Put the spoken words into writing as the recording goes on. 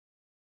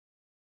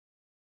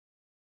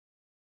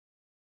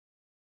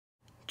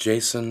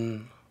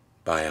Jason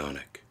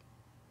Bionic.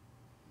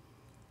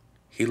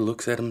 He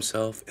looks at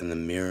himself in the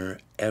mirror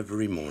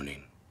every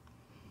morning.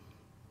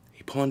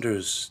 He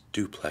ponders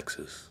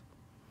duplexes,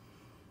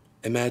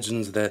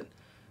 imagines that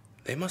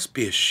they must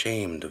be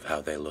ashamed of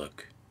how they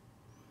look.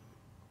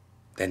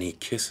 Then he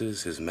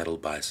kisses his metal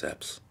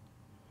biceps.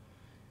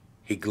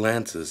 He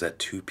glances at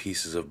 2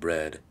 pieces of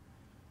bread,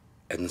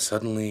 and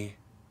suddenly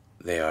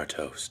they are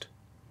toast.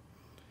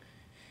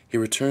 He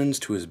returns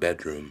to his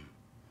bedroom,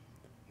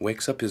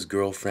 wakes up his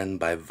girlfriend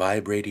by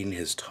vibrating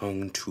his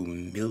tongue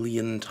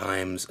 2,000,000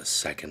 times a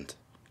second.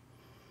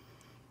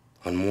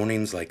 On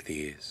mornings like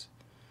these,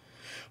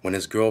 when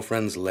his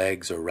girlfriend's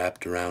legs are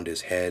wrapped around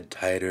his head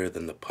tighter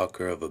than the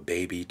pucker of a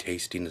baby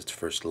tasting its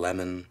first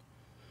lemon,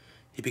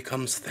 he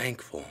becomes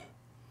thankful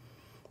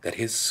that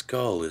his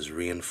skull is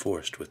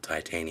reinforced with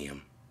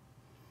titanium.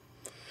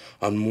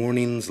 On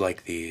mornings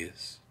like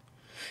these,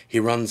 he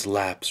runs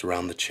laps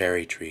around the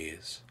cherry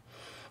trees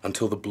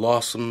until the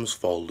blossoms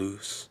fall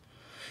loose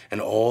and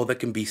all that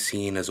can be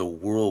seen is a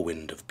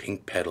whirlwind of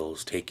pink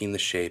petals taking the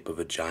shape of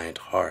a giant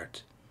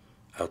heart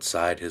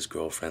outside his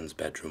girlfriend's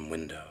bedroom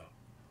window.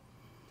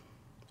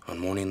 On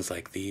mornings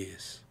like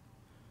these,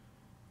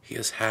 he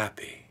is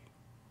happy.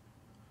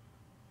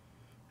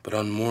 But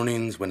on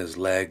mornings when his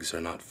legs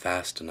are not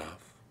fast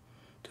enough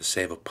to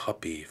save a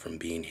puppy from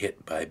being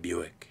hit by a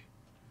Buick,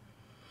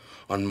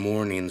 on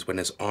mornings when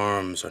his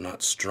arms are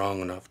not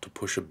strong enough to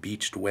push a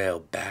beached whale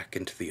back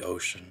into the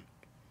ocean,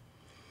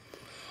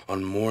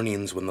 on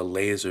mornings when the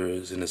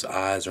lasers in his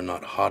eyes are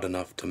not hot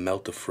enough to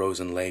melt a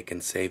frozen lake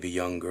and save a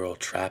young girl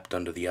trapped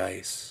under the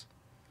ice,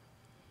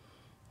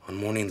 on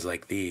mornings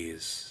like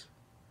these,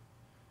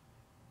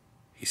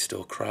 he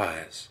still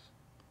cries,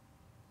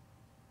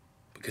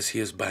 because he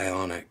is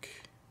bionic,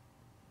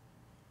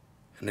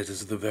 and it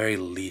is the very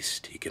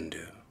least he can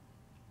do.